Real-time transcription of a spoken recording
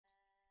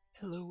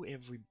Hello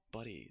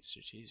everybody,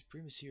 Strategist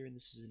here, and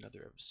this is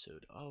another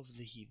episode of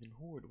the Heathen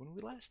Horde. When we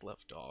last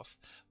left off,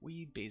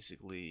 we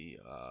basically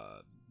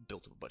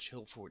built up a bunch of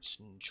hill forts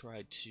and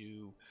tried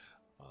to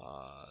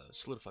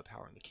solidify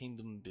power in the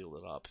kingdom, build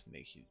it up,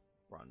 make it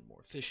run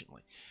more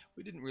efficiently.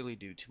 We didn't really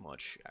do too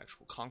much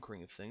actual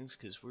conquering of things,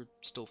 because we're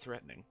still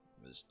threatening,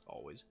 as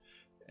always,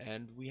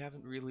 and we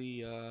haven't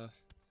really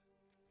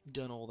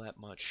done all that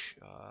much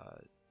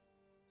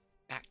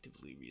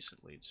actively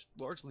recently. It's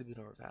largely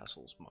been our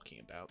vassals mucking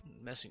about and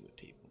messing with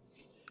people.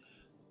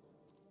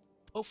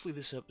 Hopefully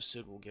this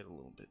episode will get a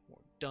little bit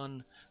more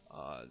done.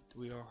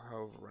 We are,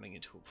 however, running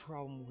into a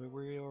problem where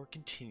we are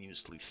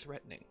continuously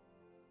threatening.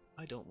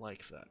 I don't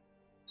like that.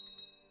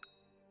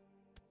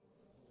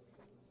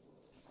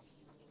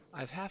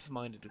 I've half a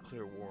mind to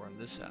declare war on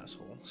this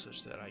asshole,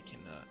 such that I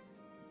can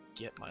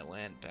get my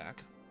land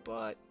back,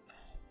 but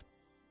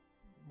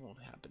it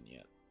won't happen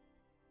yet.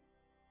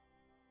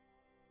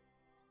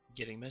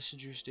 Getting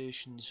messenger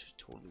stations,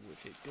 totally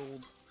worth 8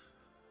 gold.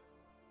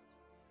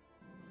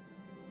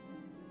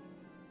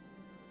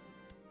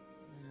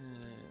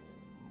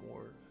 And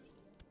more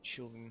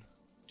children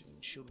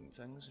doing children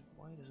things.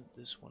 Why doesn't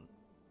this one?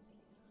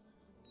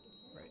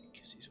 Right,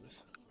 because he's with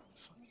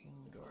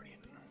fucking Guardian.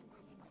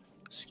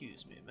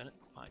 Excuse me a minute.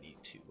 I need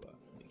to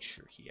make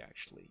sure he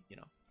actually,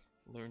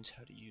 learns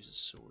how to use a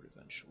sword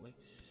eventually.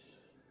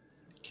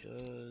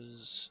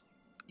 Because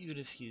even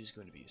if he is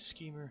going to be a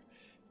schemer,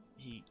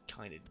 he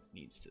kind of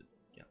needs to,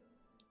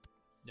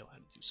 know how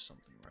to do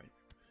something right.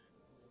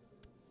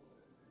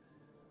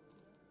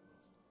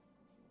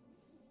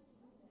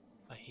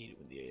 I hate it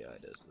when the AI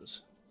does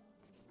this.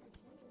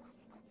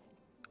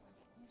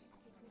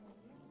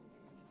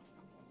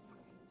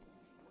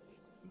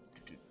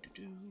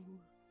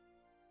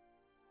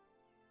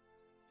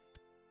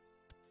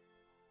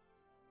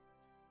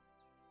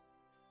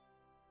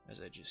 As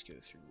I just go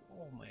through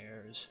all my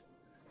errors,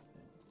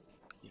 and,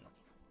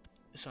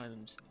 assign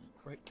them to the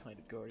right kind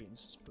of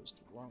guardians as opposed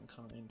to the wrong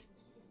kind.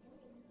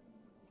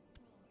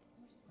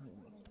 I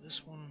want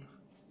this one.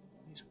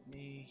 He's with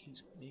me.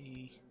 He's with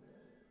me.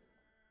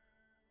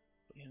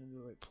 Put him in the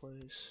right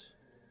place.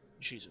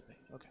 She's with me.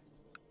 Okay.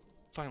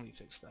 Finally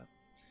fixed that.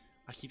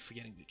 I keep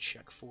forgetting to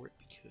check for it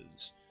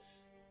because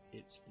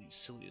it's the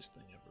silliest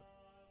thing ever.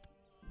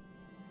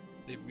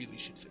 They really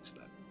should fix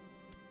that.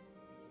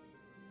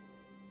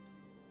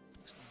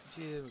 Next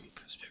idea, we get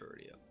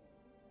prosperity up.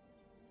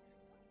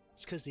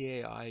 It's because the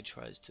AI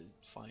tries to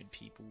find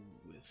people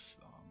with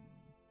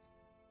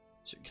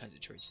certain kinds of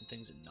traits and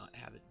things and not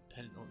have it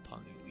dependent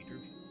upon their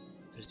leader,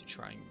 because they're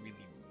trying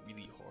really,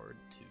 really hard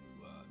to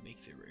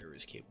make their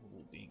heirs capable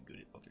of being good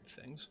at other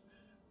things.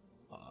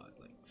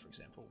 Like, for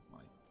example,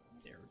 my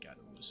heir got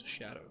a Lewis of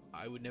Shadow.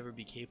 I would never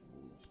be capable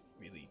of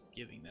really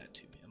giving that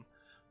to him.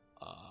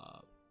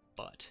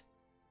 But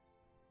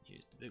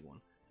here's the big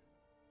one.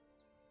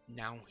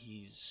 Now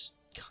he's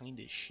kind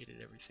of shit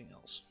at everything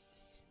else.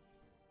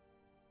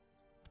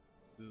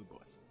 Ooh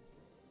boy.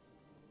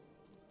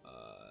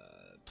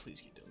 Please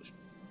get Doge.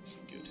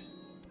 Good.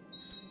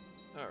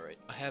 Alright,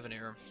 I have an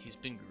heir. He's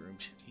been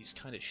groomed. He's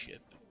kind of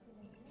shit. But,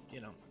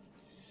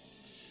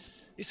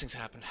 these things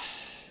happen.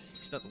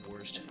 It's not the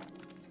worst.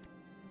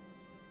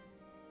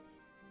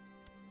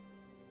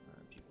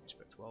 People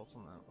expect wealth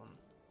on that one.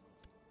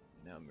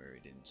 Now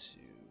married into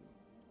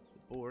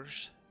the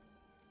Boers,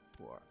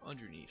 who are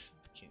underneath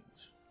the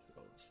kings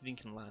of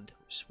Vinkenland,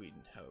 or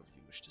Sweden, however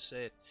you wish to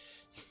say it.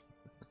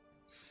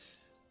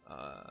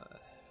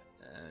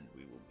 And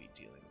we will be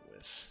dealing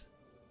with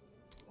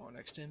our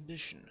next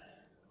ambition.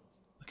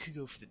 I could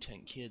go for the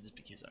 10 kids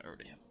because I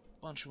already have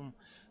a bunch of them,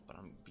 but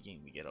I'm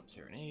beginning to get up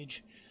there in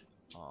age.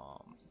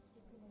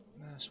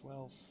 Mass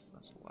wealth,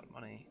 that's a lot of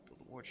money.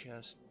 Build a war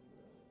chest,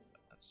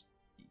 that's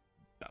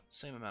about the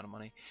same amount of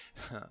money.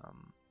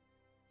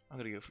 I'm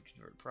gonna go for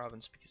converted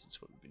province because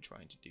it's what we've been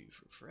trying to do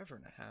for forever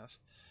and a half.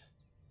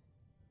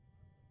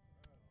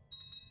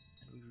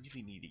 And we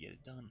really need to get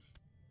it done.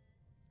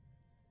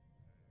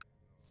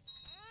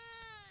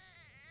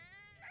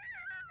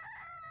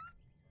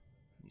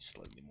 He's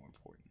slightly more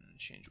important, and a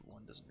change of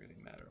one doesn't really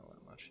matter all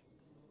that much.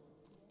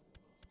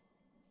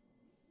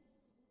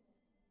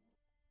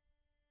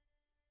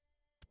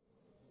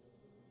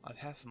 I've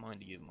half a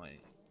mind to give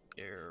my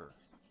heir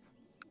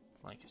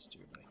Lancaster,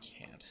 but I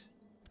can't,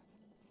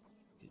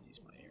 because he's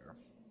my heir.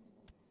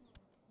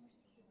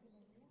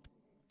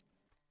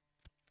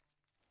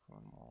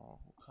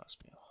 Cornwall will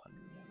cost me 100.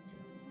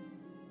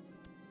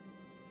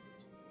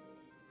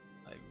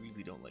 Okay. I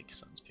really don't like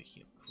sons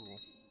picking up Cruel.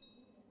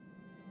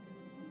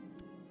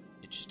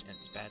 It just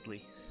ends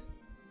badly.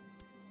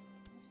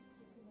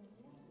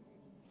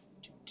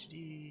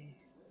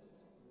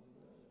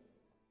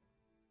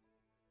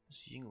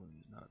 This Yingling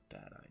is not a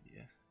bad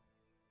idea.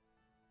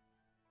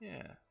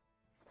 Yeah.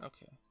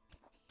 Okay.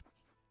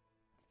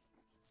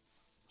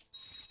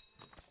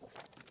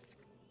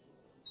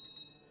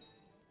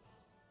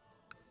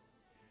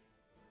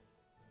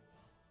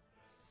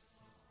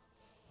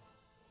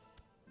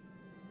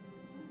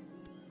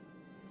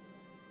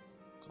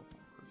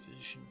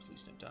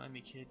 Please don't die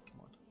me, kid.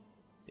 Come on.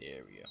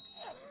 There we go.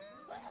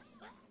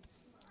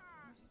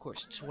 Of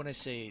course, it's when I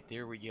say,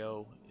 there we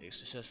go, a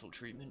successful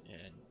treatment,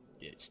 and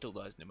it still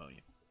dies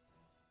pneumonia.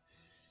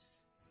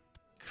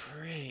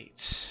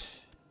 Great.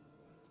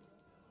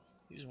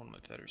 He was one of my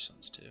better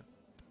sons, too.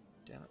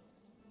 Damn it.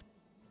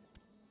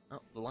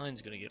 Oh, the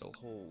line's gonna get a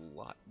whole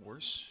lot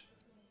worse.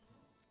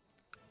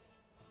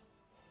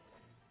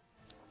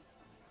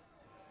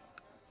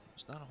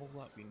 There's not a whole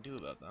lot we can do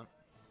about that.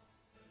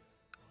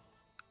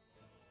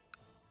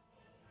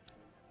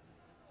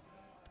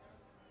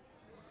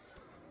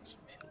 This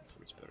one's healed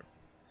before it's better.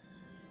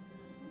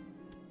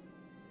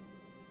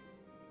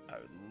 I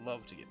would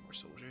love to get more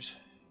soldiers.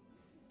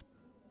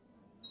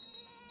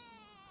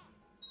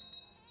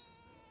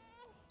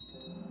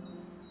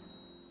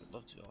 I'd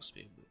love to also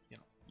be able to, you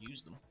know,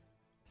 use them.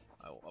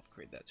 I will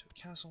upgrade that to a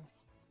castle.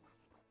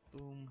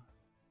 Boom.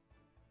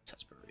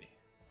 Tutsbury.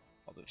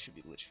 Although it should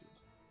be Litchfield.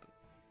 But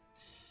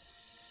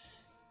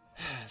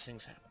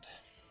things happened.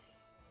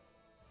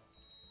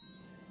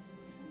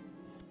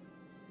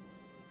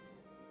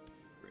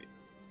 Great.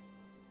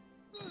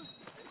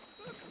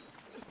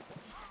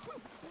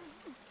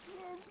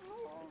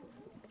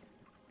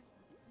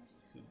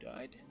 Who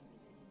died?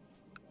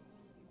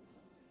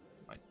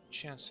 My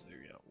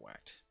Chancellor got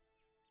whacked.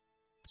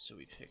 So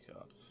we pick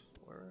up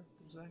where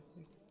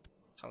exactly?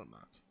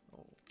 Telemark.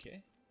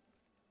 Okay.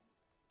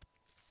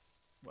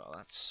 Well,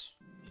 that's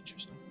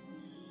interesting.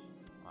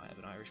 I have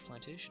an Irish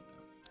plantation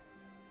now.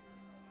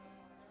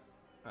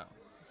 Well,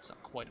 it's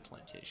not quite a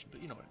plantation,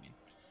 but you know what I mean.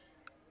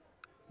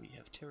 We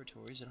have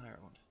territories in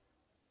Ireland.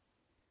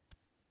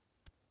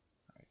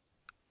 Alright.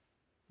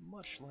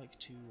 Much like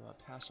to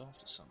pass off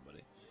to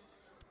somebody.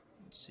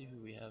 Let's see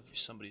who we have for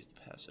somebody to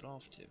pass it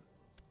off to.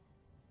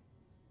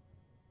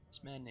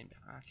 This man named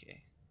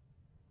Ake.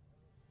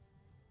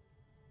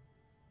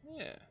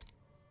 Yeah,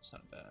 it's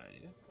not a bad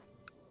idea.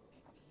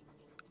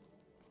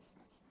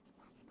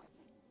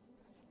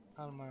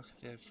 Allemaal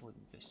gewerkt voor de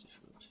beste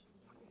fruit.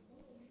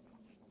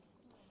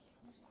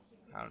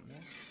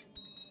 Allemaal.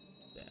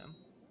 Bam.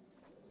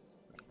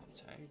 Right hand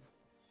side.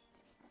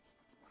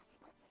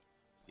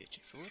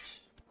 Beetje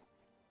fruit.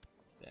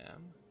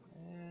 Bam.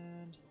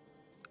 And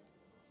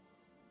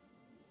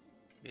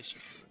beetje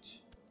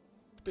fruit.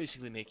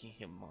 Basically making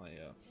him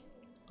my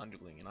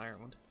underling in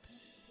Ireland.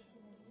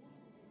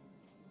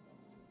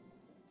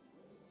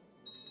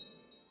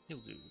 He'll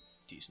do a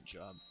decent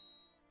job.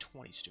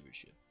 20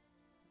 stewardship.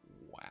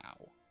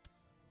 Wow.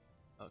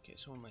 Okay,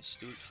 so when my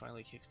steward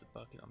finally kicks the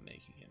bucket, I'm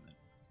making him in.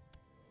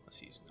 Unless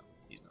he's not.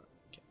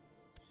 Okay.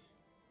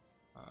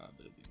 But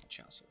it'll be my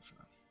chancellor for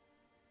now.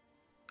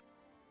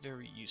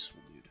 Very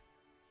useful dude. It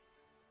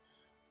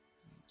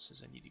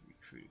says I need to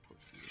recruit a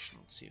court physician.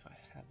 Let's see if I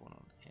have one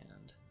on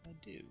hand. I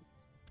do.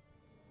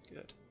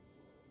 Good.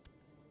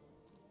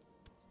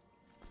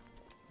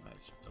 I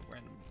have a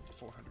random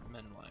 400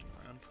 men lying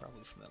around,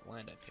 probably from that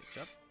land I picked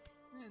up.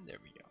 And there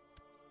we go.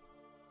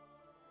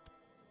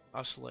 I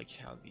also like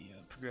how the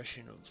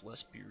progression of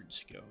less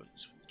beards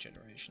goes with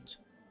generations.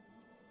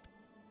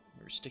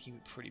 We're sticking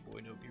with pretty boy,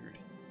 no beard.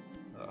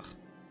 Ugh.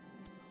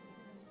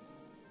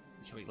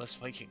 Becoming less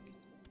Viking.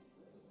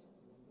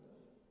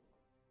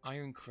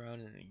 Iron crown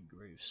and an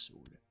engraved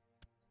sword.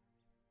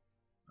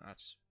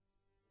 That's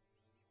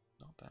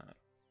not bad.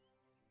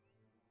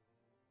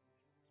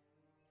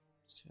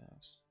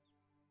 Yes.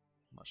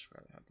 Much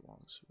rather have the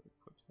long sword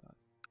equipped that.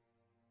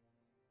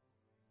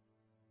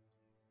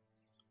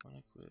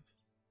 Unequip.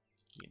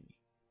 Gimme.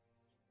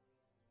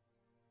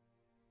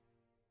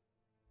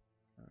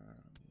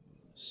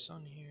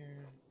 Son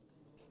here.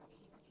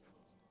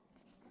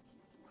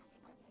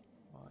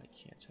 Why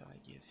can't I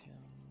give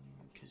him?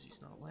 Because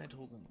he's not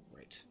landholding.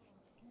 Right.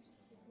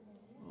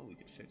 Oh, we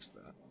could fix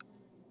that.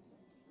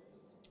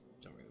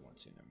 Don't really want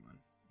to. Never mind.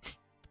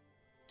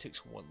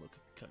 Takes one look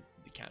at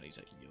the counties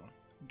I can go on.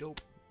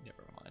 Dope.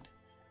 Never mind.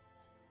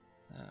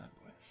 Ah,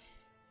 boy.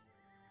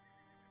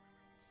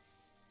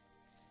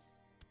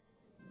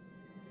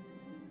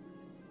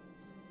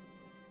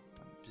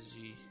 I'm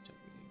busy.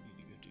 Don't really need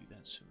to go do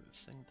that sort of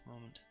thing at the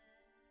moment.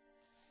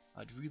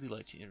 I'd really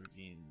like to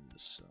intervene in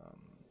this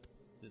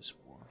this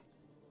war.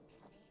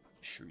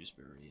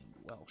 Shrewsbury and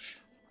the Welsh.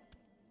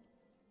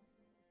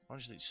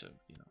 Honestly, so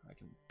you know, I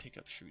can pick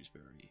up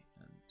Shrewsbury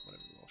and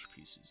whatever Welsh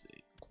pieces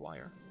they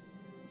acquire.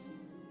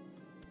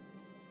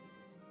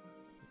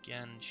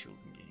 Again,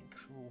 children getting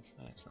cruel.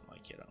 That's not my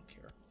kid, I don't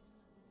care.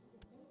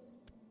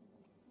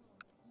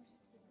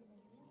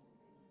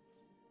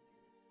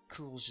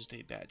 Cruel is just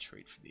a bad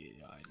trait for the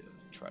AI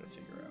to try to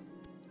figure out.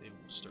 They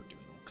will start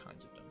doing all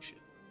kinds of dumb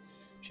shit.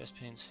 Chest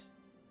pains.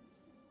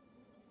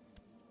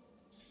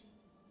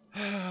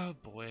 Oh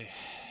boy.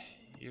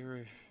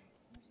 You're...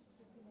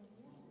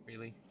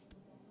 Really?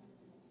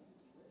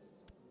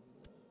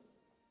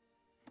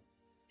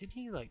 Did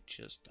he, like,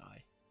 just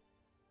die?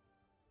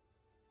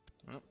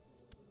 Oh.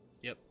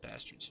 Yep,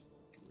 bastards.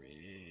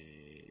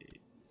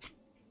 Great.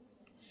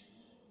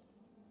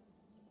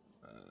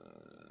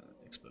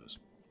 Expose.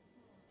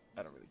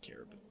 I don't really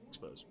care, but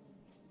expose.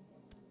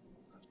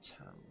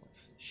 Town with.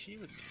 She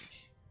would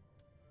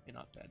make. You're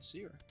not bad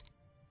seer.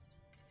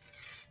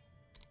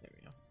 There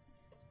we go.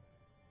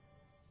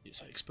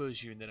 Yes, I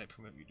expose you and then I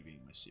promote you to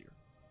being my seer.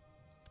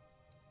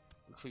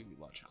 We're clearly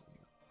logical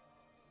here.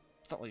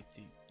 It's not like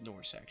the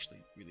Norse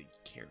actually really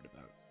cared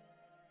about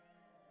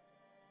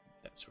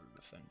that sort of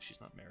a thing. She's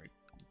not married.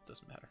 It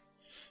doesn't matter.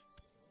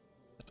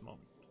 At the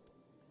moment.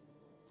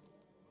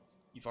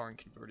 Yvarin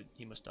converted.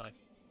 He must die.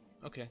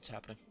 Okay, it's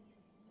happening.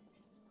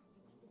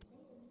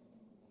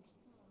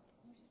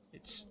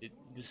 This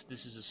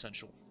is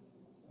essential.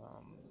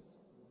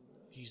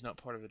 He's not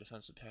part of a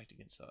defensive pact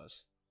against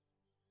us.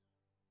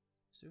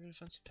 Is there a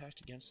defensive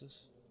pact against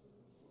us?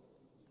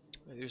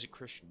 Oh, there's a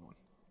Christian one.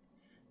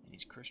 And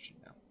he's Christian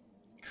now.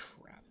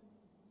 Crap.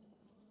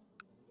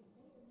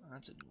 Oh,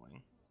 that's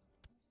annoying.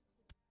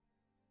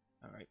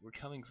 Alright, we're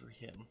coming for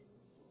him.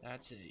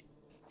 That's a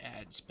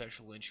add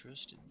special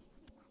interest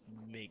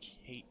and make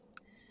hate.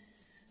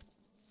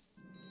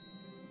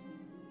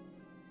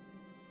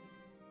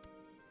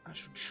 I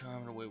should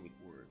charm it away with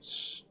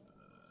words.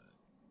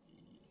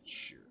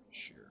 Sure.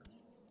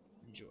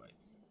 Enjoy.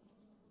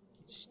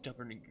 He's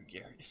stubborn and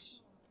gregarious.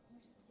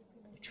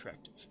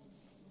 Attractive.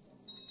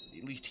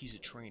 At least he's a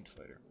trained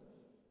fighter.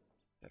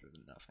 Better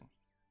than nothing.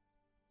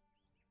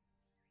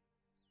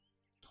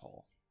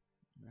 Tall.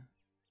 Nah.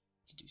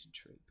 It's a decent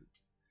trade, but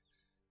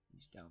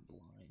he's down the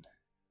line.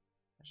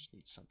 I just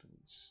need something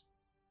that's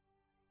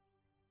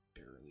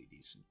barely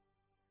decent.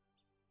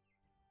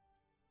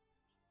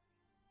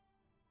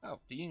 Oh,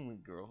 the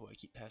England girl who I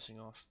keep passing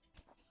off.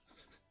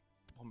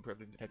 One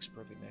brother, the next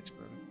brother, the next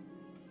brother.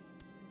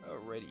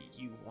 Alrighty,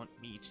 you want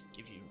me to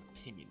give you an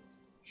opinion.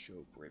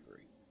 Show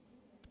bravery.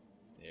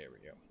 There we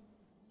go.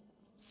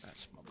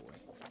 That's my boy.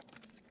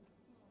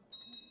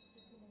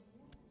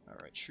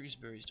 Alright,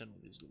 Shrewsbury's done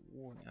with his little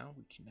war now.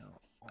 We can now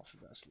offer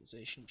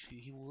vassalization, which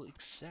he will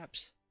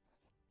accept.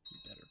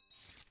 Better.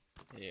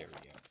 There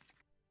we go.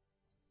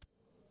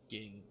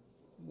 Getting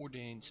more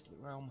Danes to the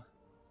realm.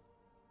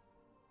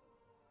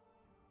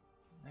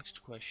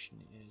 Next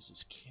question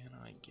is can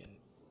I get...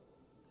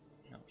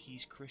 No,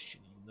 he's Christian,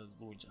 even though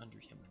the Lord's under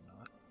him or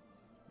not.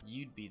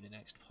 You'd be the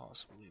next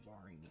possible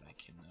Yvarin that I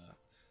can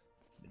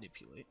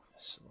manipulate.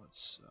 So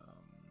let's...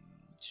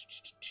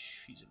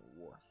 he's in a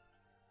war.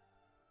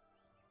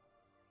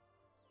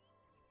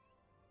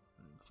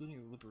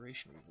 Including a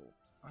liberation revolt.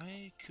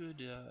 I could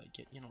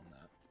get in on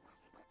that.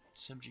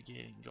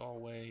 Subjugating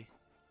Galway,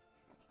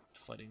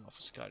 fighting off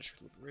a Scottish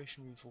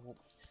liberation revolt.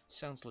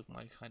 Sounds like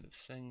my kind of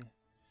thing.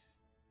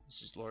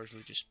 This is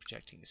largely just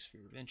protecting a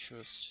sphere of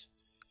interest.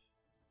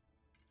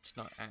 It's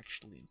not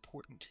actually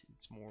important.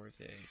 It's more of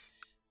a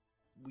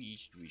we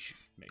should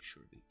make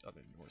sure the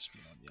other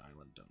Norsemen on the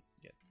island don't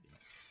get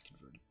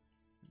converted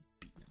and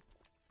beaten.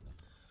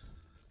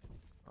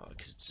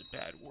 Because it's a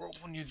bad world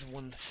when you're the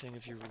one thing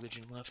of your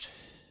religion left.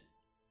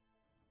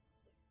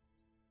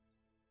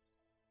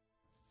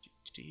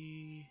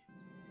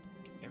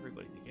 Get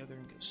everybody together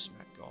and go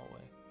smack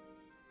Galway.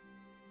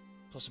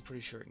 Plus, I'm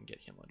pretty sure I can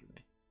get him under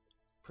me.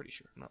 Pretty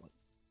sure. I'm not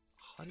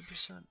like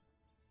 100%.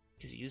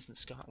 Because he is in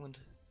Scotland.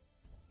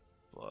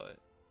 But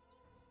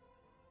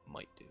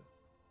might do.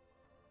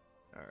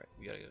 Alright,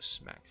 we gotta go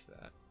smack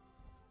that.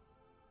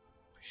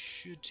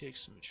 Should take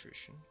some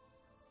attrition.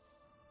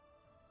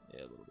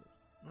 Yeah, a little bit.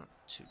 Not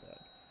too bad.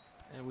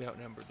 And we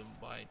outnumber them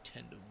by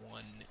 10 to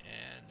 1,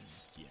 and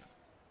yeah,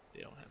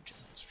 they don't have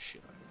generals for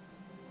shit either.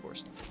 Of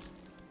course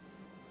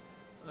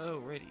not.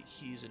 Alrighty,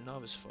 he's a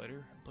novice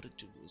fighter, but a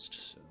duelist,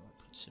 so that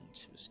puts him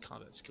to his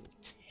combat skill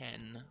 10.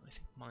 I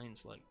think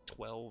mine's like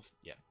 12.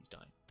 Yeah, he's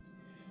dying.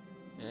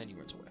 And he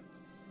runs away.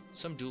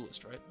 Some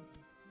duelist, right?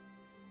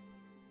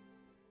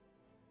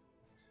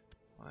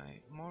 My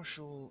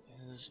marshal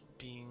is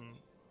being...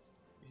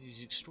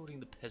 he's extorting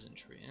the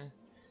peasantry, eh?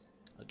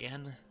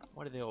 Again?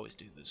 Why do they always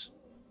do this?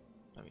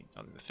 I mean,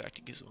 other than the fact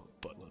it gives them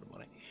a buttload of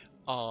money.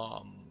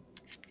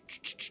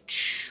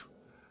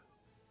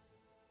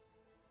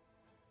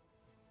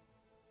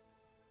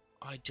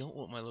 I don't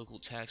want my local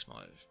tax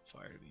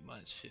modifier to be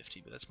minus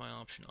 50, but that's my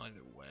option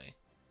either way.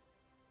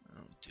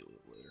 I'll deal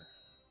with it later.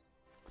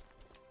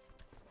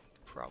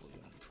 Probably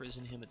gonna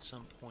imprison him at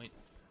some point.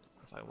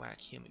 If I whack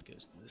him, it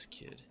goes to this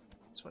kid.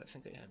 That's what I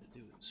think I had to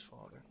do with his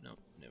father. No,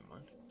 never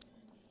mind.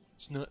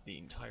 It's not the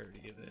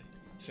entirety of the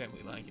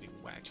family line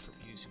getting whacked for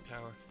abusing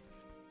power.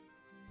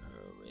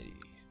 Alrighty,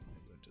 I'm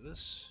gonna go into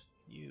this.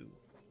 You.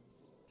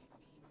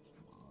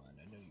 Come on,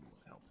 I know you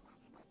want help.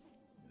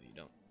 No, you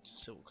don't. It's a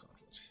civil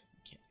conflict.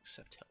 You can't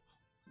accept help.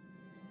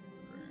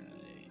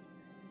 Right.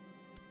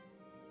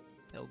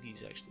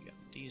 Helgi's actually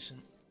got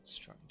decent. Let's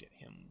try and get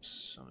him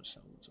some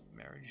semblance of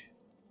marriage.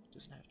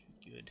 Doesn't have to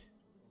be good.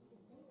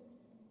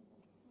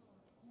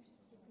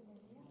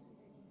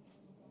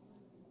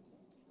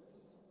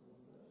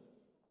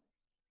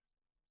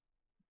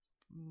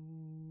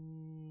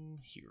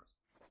 Here.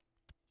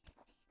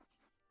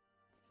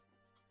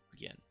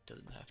 Again,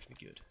 doesn't have to be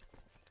good.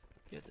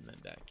 Get the men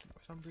back to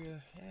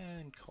Northumbria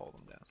and call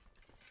them down.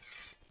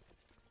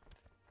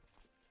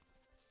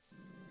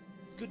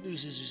 Good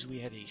news is we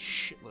have a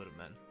shitload of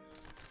men.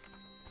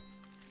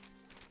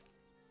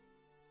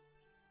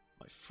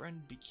 My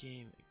friend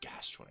became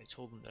aghast when I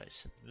told him that I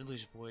sent the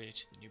miller's boy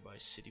to the nearby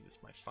city with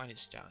my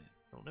finest stallion.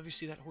 I'll never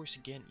see that horse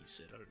again, he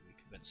said, utterly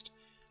convinced.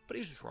 But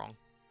he was wrong.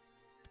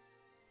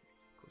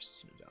 Of course,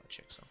 it's an invalid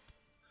checksum.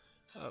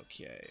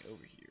 Okay,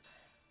 over here.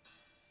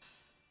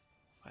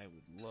 I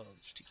would love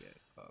to get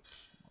up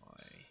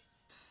my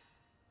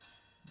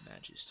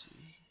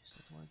majesty. Is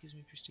that the one that gives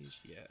me prestige?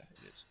 Yeah,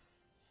 it is.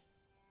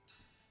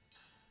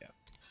 Yeah.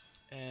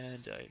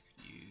 And I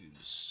could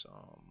use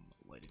some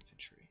light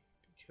infantry,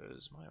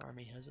 because my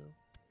army has a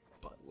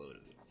buttload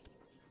of it.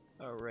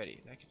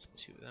 Alrighty, that gets the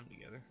two of them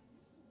together.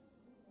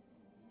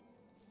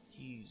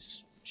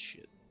 He's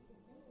shit.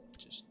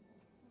 Just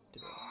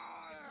they're all,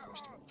 of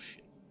course they're all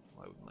shit.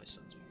 Why would my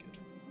sons be good?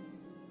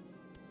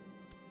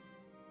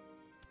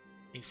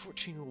 A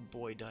 14-year-old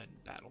boy died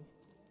in battle,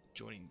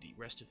 joining the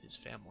rest of his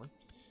family.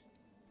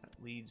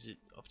 That leads it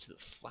up to the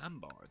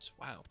Flambards.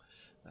 Wow,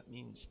 that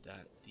means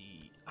that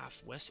the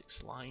Af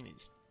Wessex line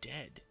is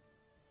dead.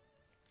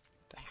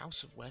 The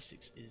House of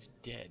Wessex is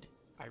dead.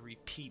 I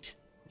repeat,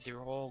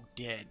 they're all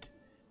dead.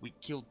 We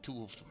killed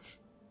two of them.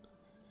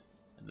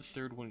 And the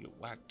third one got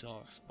whacked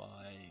off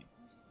by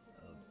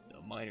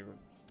a minor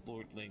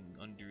lordling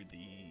under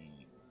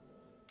the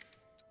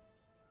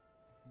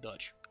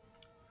Dutch.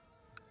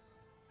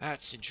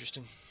 That's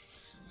interesting.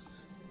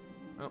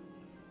 Well,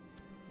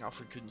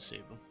 Alfred couldn't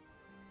save them.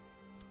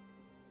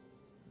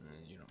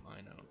 You don't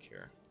mind, I don't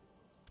care.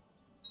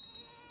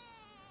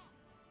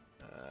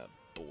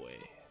 Boy.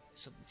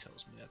 Something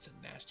tells me that's a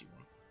nasty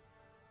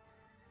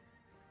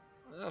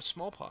one.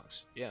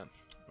 Smallpox. Yeah.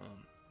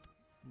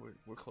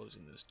 We're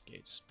closing those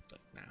gates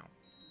like now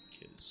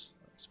because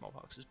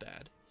smallpox is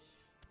bad.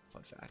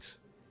 Fun facts.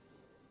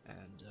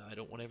 And I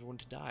don't want everyone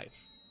to die.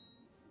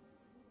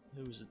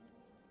 Who is it?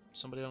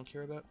 Somebody I don't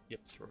care about? Yep,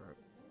 throw her out.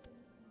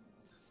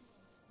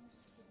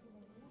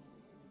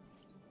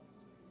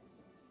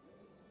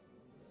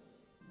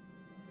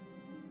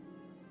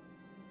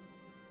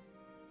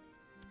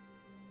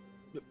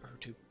 Yep, her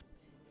too.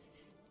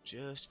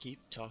 Just keep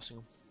tossing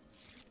them.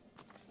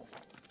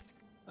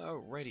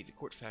 Alrighty, the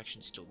court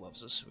faction still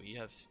loves us, so we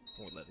have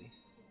more levy.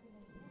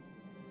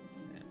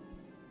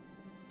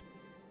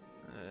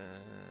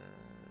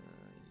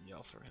 Yeah,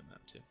 I'll throw him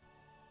out too.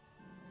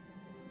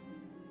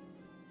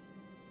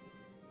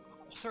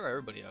 I'll throw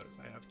everybody out if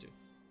I have to.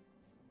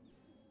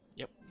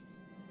 Yep.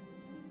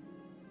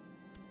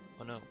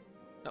 Oh no,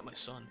 not my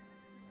son.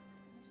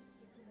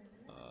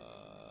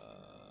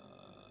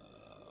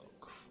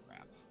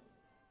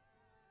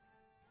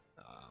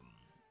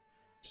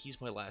 He's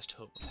my last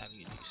hope of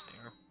having a decent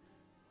heir.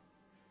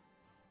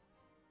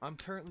 I'm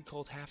apparently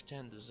called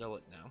Halfdan the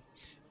Zealot now,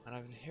 and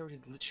I've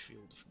inherited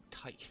Lichfield from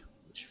Tyke.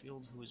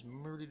 Lichfield, who was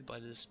murdered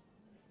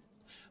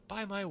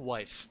by my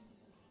wife.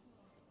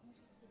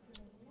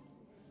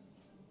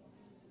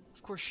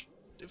 Of course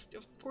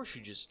she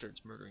just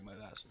starts murdering my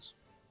vassals.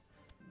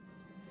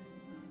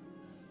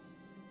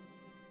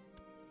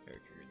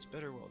 Eric here gets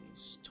better while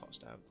he's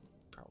tossed out.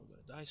 Probably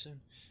gonna die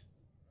soon.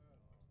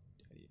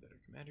 I need a better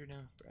commander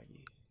now.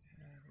 Braggy.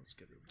 Let's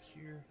get over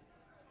here.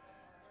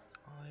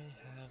 I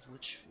have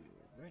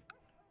Lichfield, right?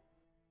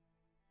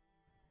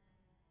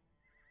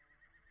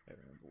 I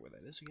remember where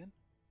that is again.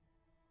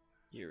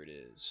 Here it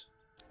is.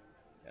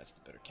 That's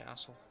the better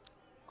castle.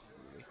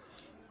 Clearly.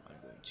 I'm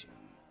going to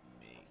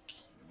make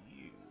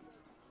you...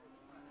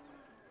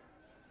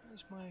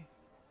 Where's my...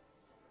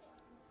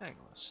 Hang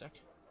on a sec.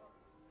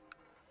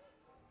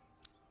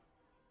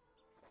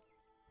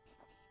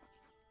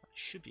 I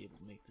should be able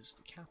to make this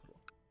the capital.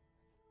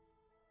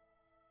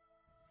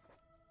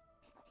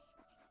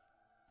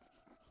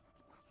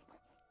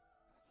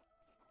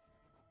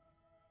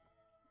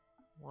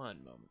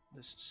 One moment.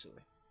 This is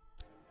silly.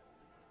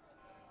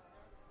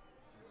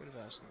 Go to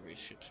vassal raise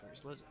ships.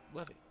 Where's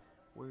levy?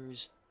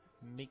 Where's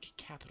make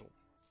capital?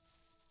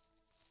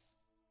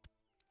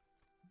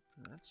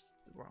 That's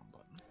the wrong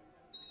button.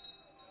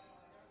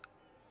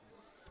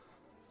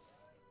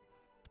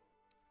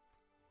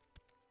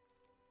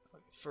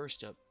 Okay,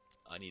 first up,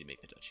 I need to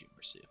make the Duchy of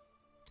Mercia.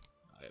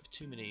 I have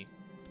too many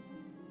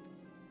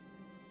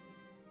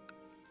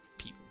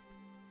people.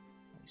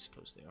 I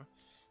suppose they are.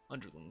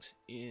 Underlings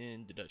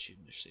in the Duchy of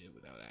Mercia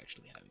without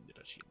actually having the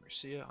Duchy of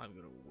Mercia. I'm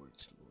going to award it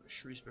to the Lord of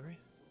Shrewsbury.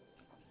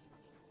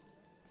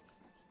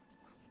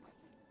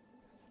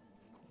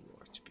 You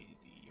are to be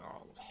the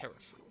Jarl of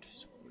Hereford,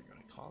 is what we're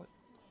going to call it.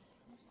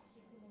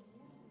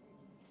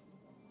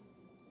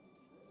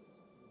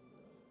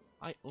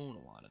 I own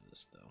a lot of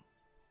this, though.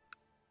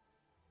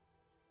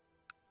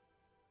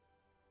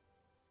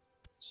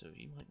 So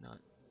you might not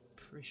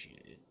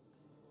appreciate it.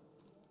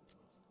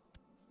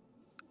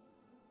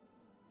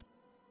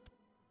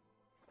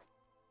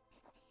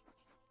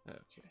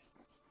 Okay.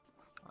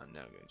 I'm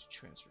now going to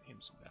transfer him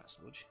some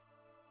vassalage.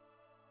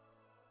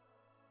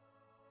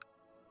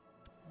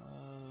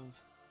 Of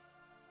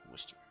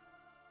Worcester.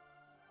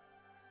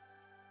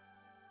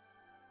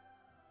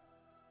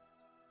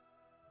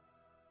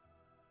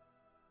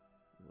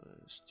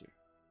 Worcester.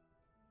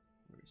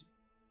 Where is it?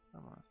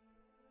 Come on.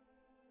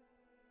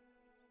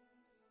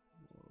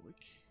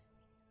 Warwick.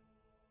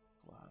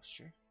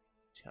 Gloucester,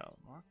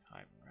 Telemark,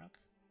 Heimerach,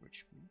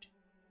 Richmond.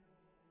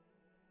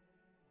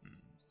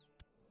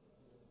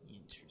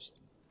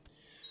 Interesting.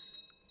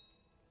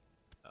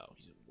 Oh,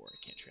 he's at war.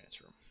 I can't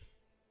transfer him.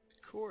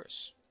 Of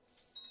course.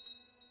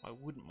 Why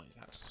wouldn't my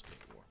vassals be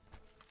at war?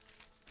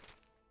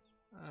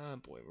 Ah,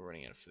 boy, we're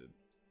running out of food.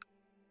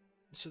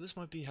 So this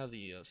might be how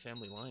the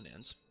family line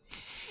ends.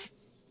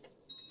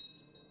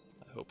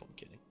 I hope I'm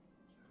kidding.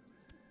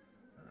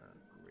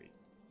 Great.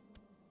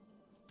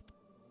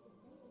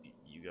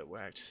 You got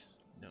whacked.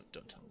 No,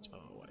 don't tell me it's by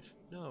my wife.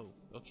 No.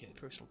 Okay,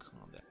 personal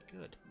combat.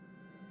 Good.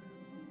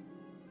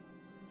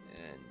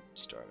 And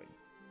starving.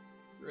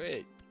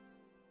 Great.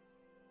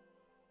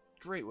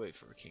 Great way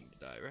for a king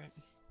to die, right?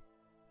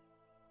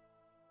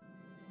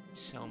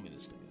 Tell me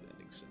this thing is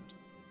ending soon.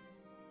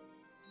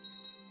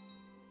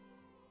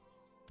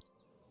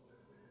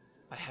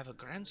 I have a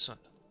grandson.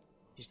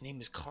 His name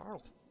is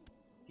Carl.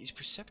 He's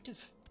perceptive.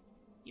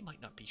 He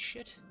might not be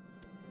shit.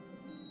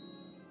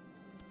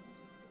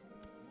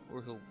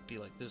 Or he'll be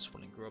like this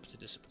when he grows up to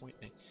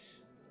disappoint me.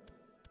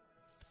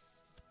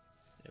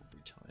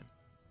 Every time.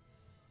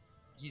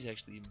 He's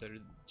actually even better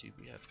than the dude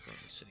we have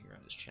currently sitting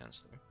around as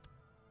Chancellor.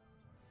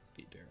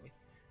 Beat barely.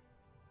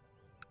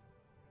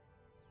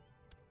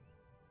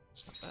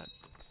 It's not bad.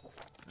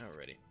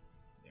 Alrighty.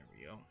 There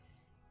we go.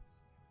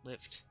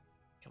 Lift.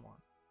 Come on.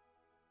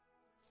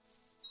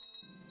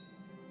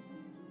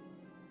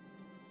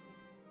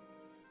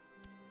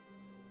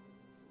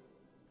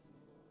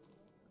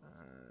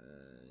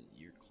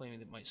 You're claiming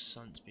that my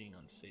son's being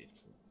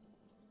unfaithful.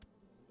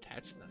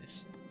 That's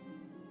nice.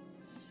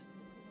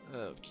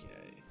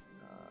 Okay.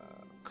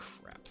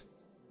 Crap.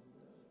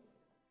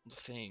 The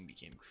Thane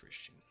became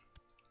Christian.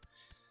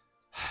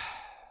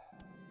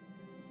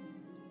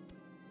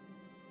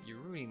 You're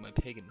ruining my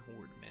pagan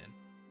horde, man.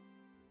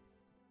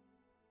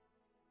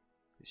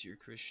 Because you're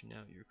Christian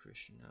now, you're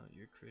Christian now,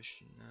 you're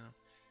Christian now.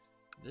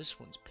 This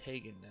one's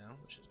pagan now,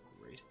 which is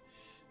great.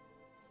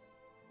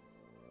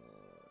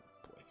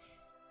 Boy.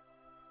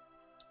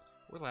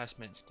 We're last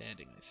man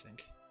standing, I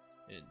think,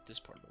 in this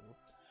part of the world.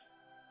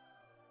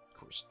 Of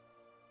course,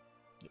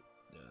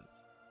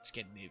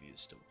 Scandinavia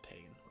is still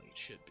pagan, like it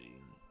should be,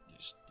 and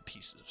there's the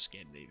pieces of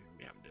Scandinavia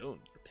we haven't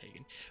owned are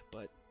pagan,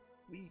 but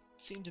we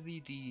seem to be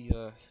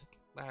the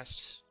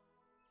last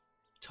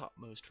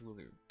topmost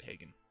ruler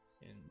pagan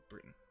in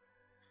Britain.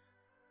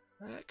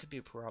 That could be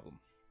a problem.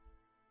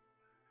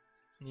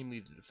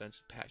 Namely, the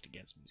defensive pact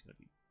against me is going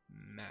to be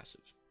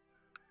massive.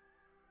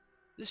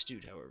 This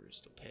dude, however, is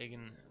still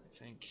pagan. I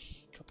think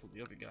a couple of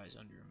the other guys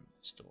under him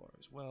still are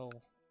as well.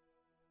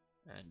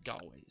 And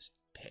Galway is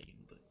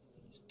pagan, but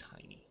he's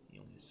tiny. He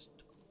only has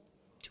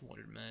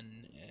 200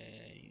 men,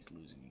 and he's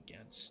losing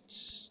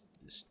against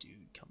this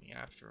dude coming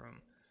after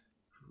him,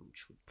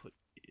 which would put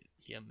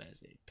him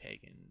as a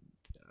pagan.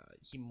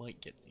 He might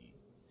get the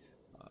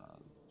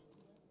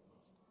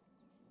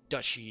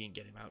duchy and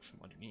get him out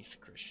from underneath the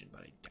Christian, but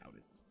I doubt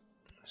it.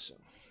 So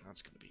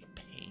that's gonna be a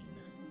pain.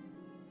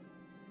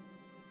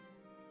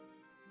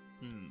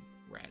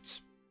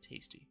 Rats.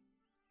 Tasty.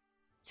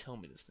 Tell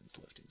me this thing's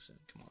lifting soon.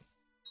 Come on.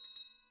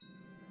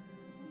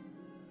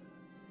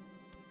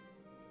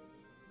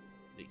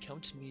 They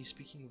come to me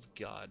speaking of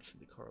God from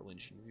the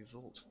Carolingian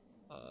revolt.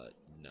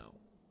 No.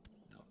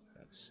 No,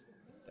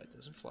 that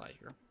doesn't fly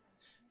here.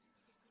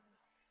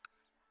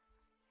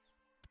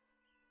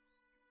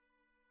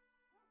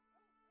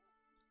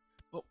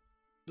 Well,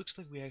 looks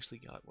like we actually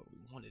got what we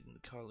wanted, and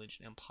the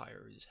Carolingian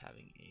Empire is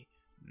having a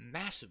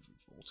massive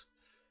revolt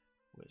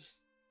with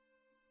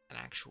an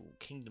actual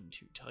Kingdom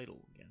 2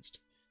 title against.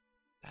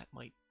 That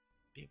might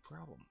be a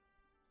problem,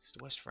 because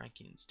the West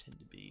Frankians tend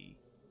to be,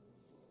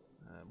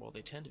 well,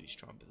 they tend to be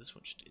strong, but this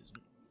one just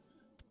isn't.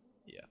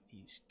 Yeah,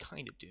 he's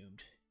kind of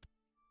doomed.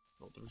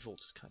 Well, the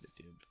revolt is kind of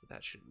doomed, but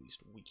that should at least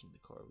weaken the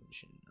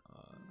Carolingian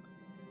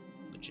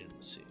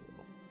legitimacy a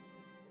little.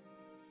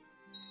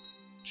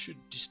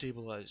 Should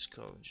destabilize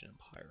Carolingian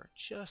Empire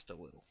just a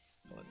little,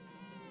 but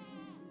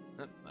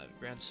I have a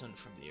grandson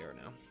from the air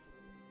now.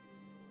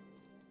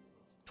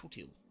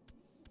 Totil.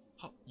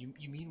 Huh,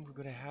 you mean we're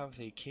gonna have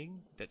a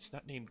king that's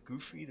not named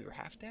Gufrid or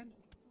Halfdan?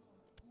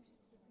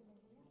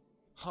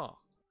 Huh.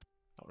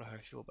 I don't know how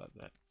I feel about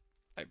that.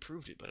 I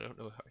proved it, but I don't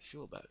know how I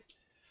feel about it.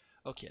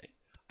 Okay,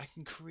 I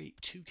can create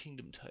 2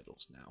 kingdom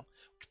titles now,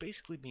 which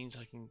basically means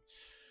I can...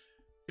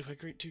 If I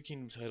create 2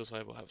 kingdom titles,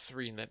 I will have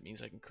 3, and that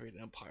means I can create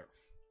an empire,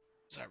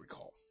 as I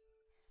recall.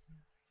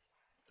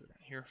 Go down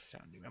here,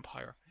 found new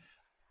empire.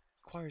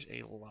 Requires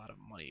a lot of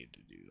money to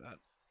do that,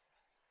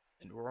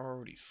 and we're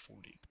already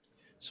 40.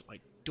 So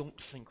I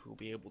don't think we'll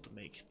be able to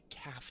make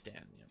Halfdan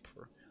the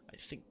emperor. I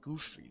think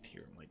Gufrid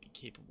here might be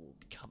capable of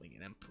becoming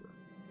an emperor,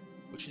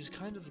 which is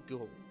kind of the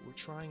goal. We're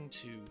trying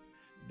to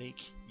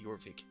make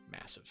Jorvik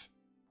massive,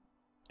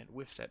 and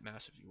with that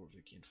massive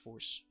Jorvik,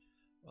 enforce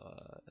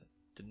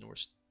the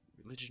Norse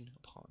religion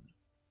upon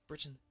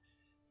Britain,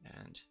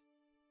 and,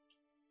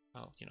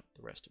 well, you know,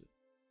 the rest of it.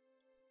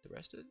 The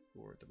rest of it?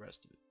 Or the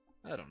rest of it?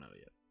 I don't know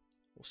yet.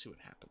 We'll see what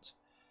happens.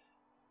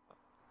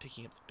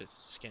 Picking up the bits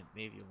of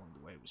Scandinavia along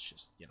the way was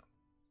just, you know,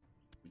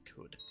 we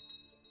could.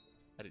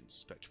 I didn't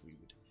suspect we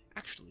would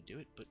actually do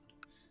it, but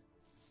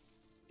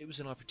it was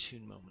an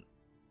opportune moment.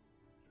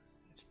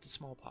 If the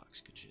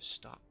smallpox could just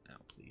stop now,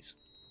 please.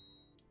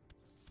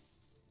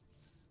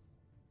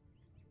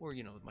 Or,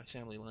 you know, my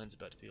family line's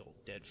about to be all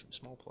dead from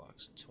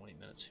smallpox in 20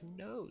 minutes. Who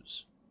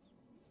knows?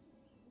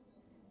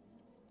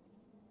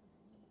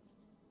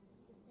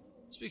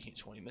 Speaking of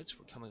 20 minutes,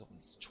 we're coming up on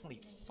the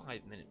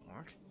 25-minute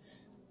mark.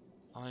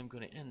 I'm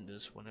going to end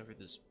this whenever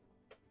this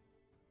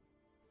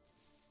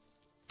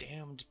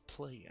damned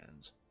play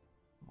ends.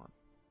 Come on.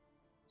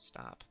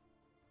 Stop.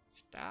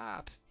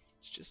 Stop!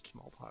 It's just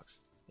smallpox.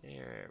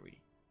 There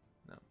we...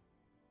 No.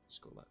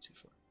 Scroll out too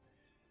far.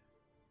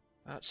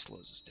 That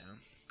slows us down.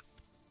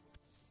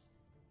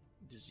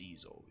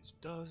 Disease always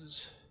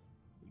does.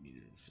 We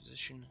needed a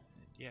physician.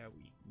 And yeah,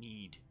 we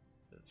need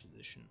a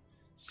physician.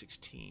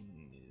 16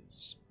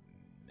 is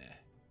meh.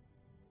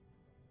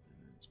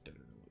 It's better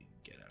than what you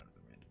can get out of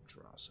the random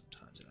draw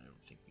sometimes, and I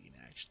don't think we can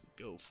actually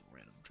go for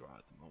random draw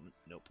at the moment.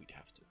 Nope, we'd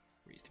have to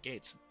raise the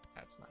gates.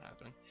 That's not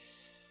happening.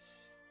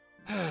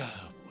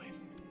 Oh boy.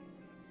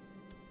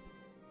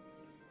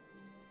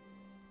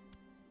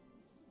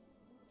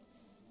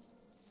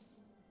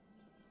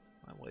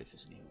 My wife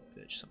is an evil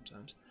bitch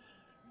sometimes.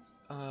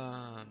 Good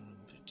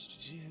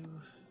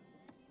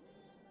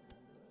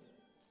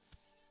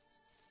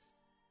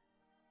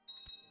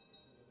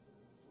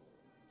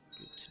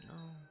to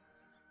know.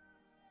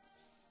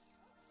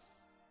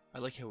 I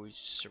like how we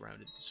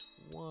surrounded this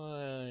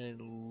one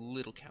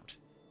little count.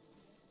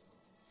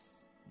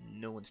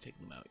 No one's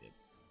taken them out yet.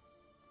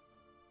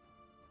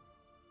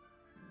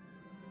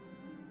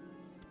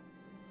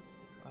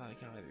 I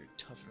can either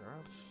toughen her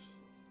up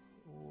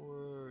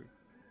or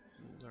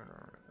learn on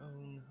her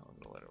own. I'm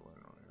gonna let her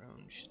learn on her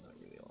own. She's not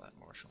really all that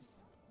martial.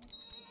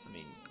 I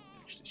mean,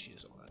 actually, she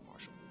is all that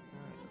martial.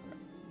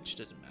 Which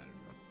doesn't matter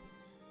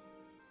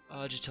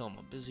though. Just tell him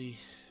I'm busy.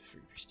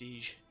 Free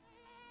prestige.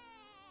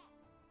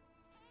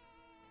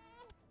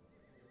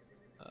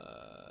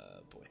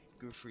 Boy,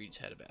 Gurfried's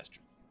had a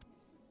bastard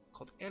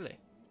called Ele,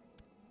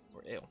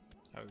 or Ale,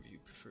 however you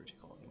prefer to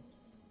call him.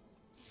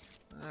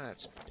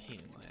 That's a pain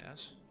in my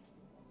ass.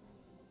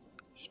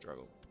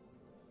 Struggle.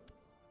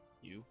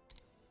 You?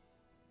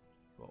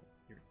 Well,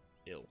 you're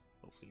ill.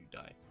 Hopefully you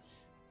die.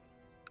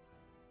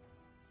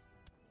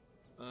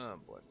 Oh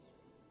boy.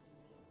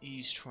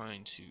 He's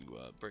trying to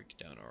break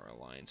down our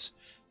alliance.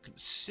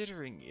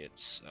 Considering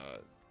it's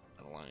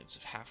an alliance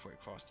of halfway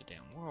across the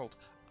damn world,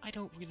 I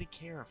don't really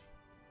care.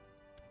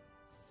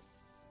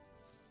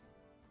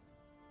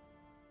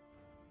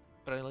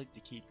 But I like to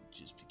keep it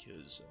just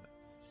because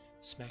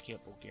smacking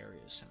up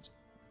Bulgaria sounds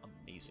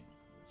amazing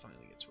when it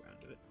finally gets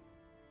around to it.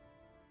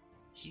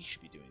 He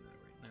should be doing that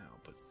right now,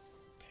 but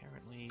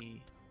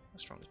apparently... How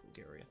strong is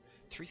Bulgaria?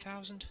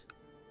 3,000?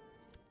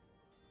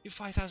 You have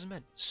 5,000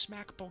 men.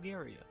 Smack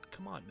Bulgaria.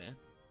 Come on, man.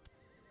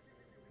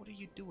 What are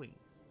you doing?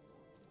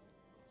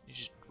 You're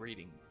just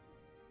raiding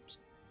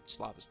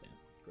Slavistan.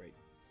 Great.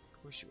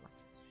 Of course you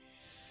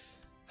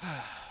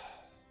are.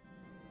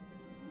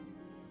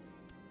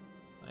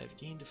 I have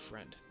gained a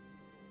friend.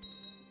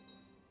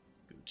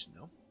 Good to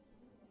know.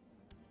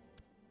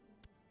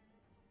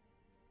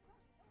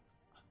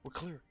 We're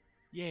clear.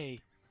 Yay!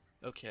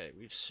 Okay,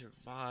 we've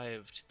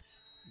survived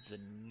the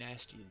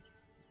nasty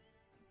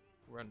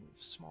run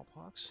with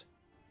smallpox.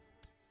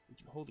 We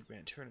can hold a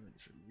grand tournament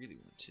if we really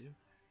want to.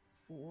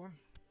 Or,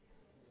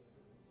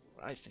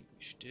 what I think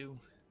we should do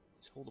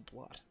is hold a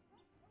blot.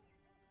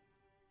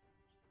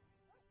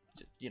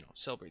 To, you know,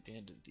 celebrate the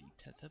end of the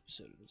 10th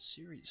episode of this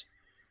series.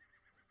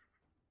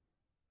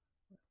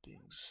 That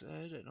being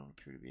said, I don't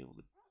appear to be able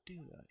to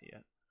do that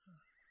yet.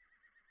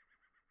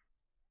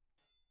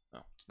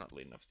 Oh, it's not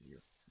late enough in the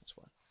year. That's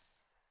why.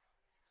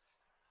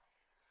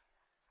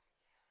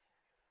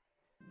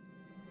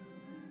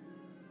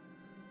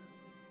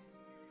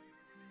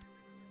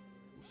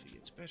 If it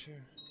gets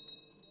better.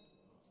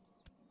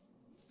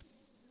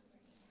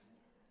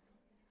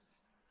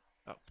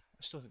 Oh, I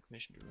still haven't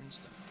commissioned a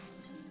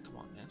runestone. Come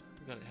on, man.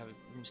 We gotta have a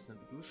runestone of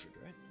the Buford,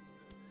 right?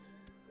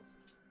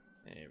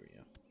 There we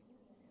go.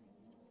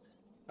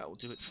 That will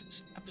do it for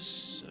this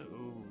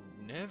episode.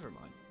 Never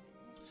mind.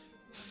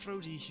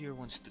 Frody here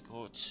wants to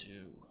go to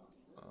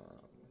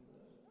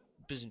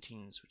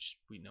Byzantines, which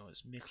we know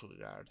as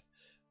Miklagard.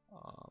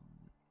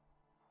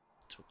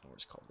 That's what the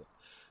Norse called it.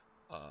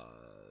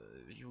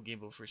 You will gain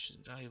both riches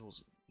and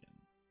valuables.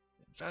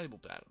 Valuable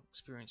battle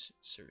experience.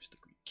 Serves the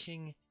Greek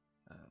king.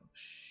 Oh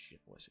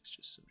shit, Wessex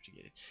just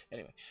subjugated.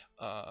 Anyway,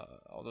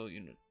 although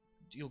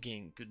you'll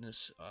gain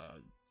goodness,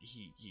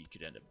 he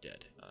could end up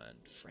dead.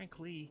 And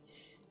frankly,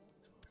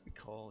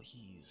 recall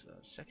he's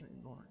second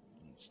in line.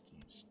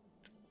 He's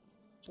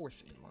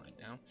fourth in line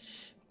now.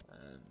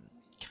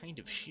 Kind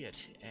of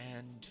shit,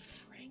 and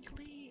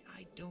frankly,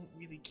 I don't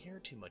really care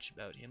too much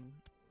about him.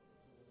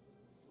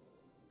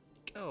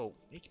 Go,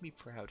 make me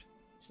proud.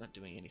 It's not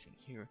doing anything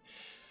here.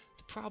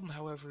 The problem,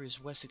 however,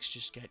 is Wessex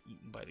just got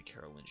eaten by the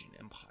Carolingian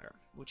Empire,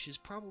 which is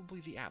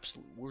probably the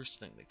absolute worst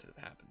thing that could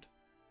have happened.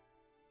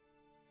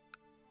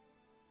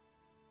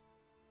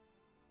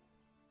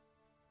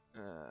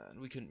 And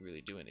we couldn't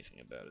really do anything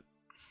about it.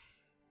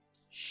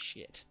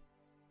 Shit.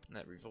 And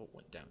that revolt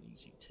went down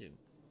easy, too.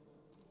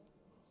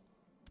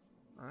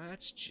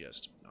 That's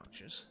just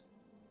obnoxious.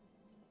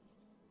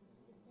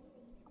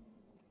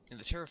 And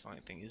the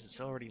terrifying thing is,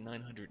 it's already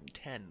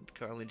 910. The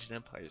Carolingian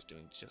Empire is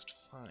doing just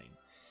fine.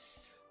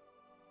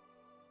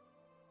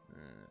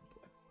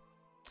 Boy.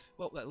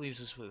 Well, that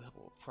leaves us with a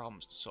couple of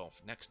problems to solve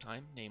for next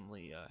time,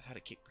 namely how to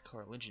kick the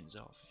Carolingians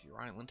off of your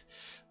island,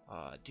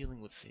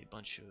 dealing with a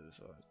bunch of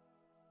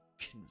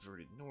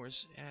converted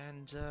Norse,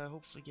 and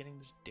hopefully getting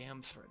this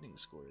damn threatening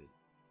score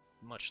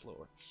much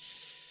lower.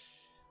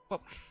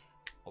 Well,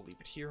 I'll leave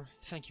it here.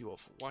 Thank you all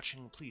for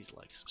watching. Please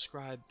like,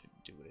 subscribe,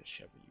 do whatever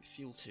you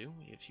feel to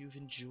if you've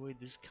enjoyed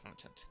this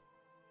content.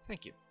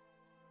 Thank you.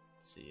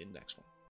 See you in the next one.